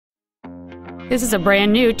This is a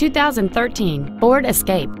brand new 2013 Ford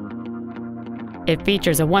Escape. It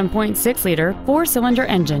features a 1.6-liter four-cylinder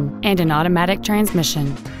engine and an automatic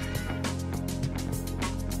transmission.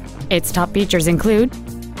 Its top features include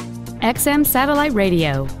XM satellite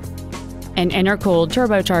radio, an intercooled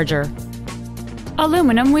turbocharger,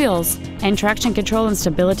 aluminum wheels, and traction control and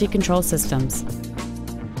stability control systems.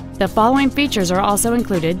 The following features are also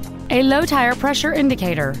included: a low tire pressure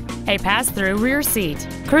indicator, a pass-through rear seat,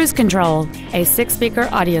 cruise control, a 6-speaker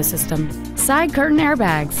audio system, side curtain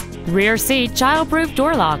airbags, rear seat child-proof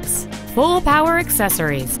door locks, full power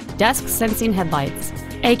accessories, dusk sensing headlights,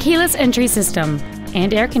 a keyless entry system,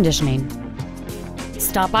 and air conditioning.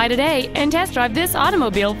 Stop by today and test drive this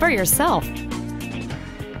automobile for yourself.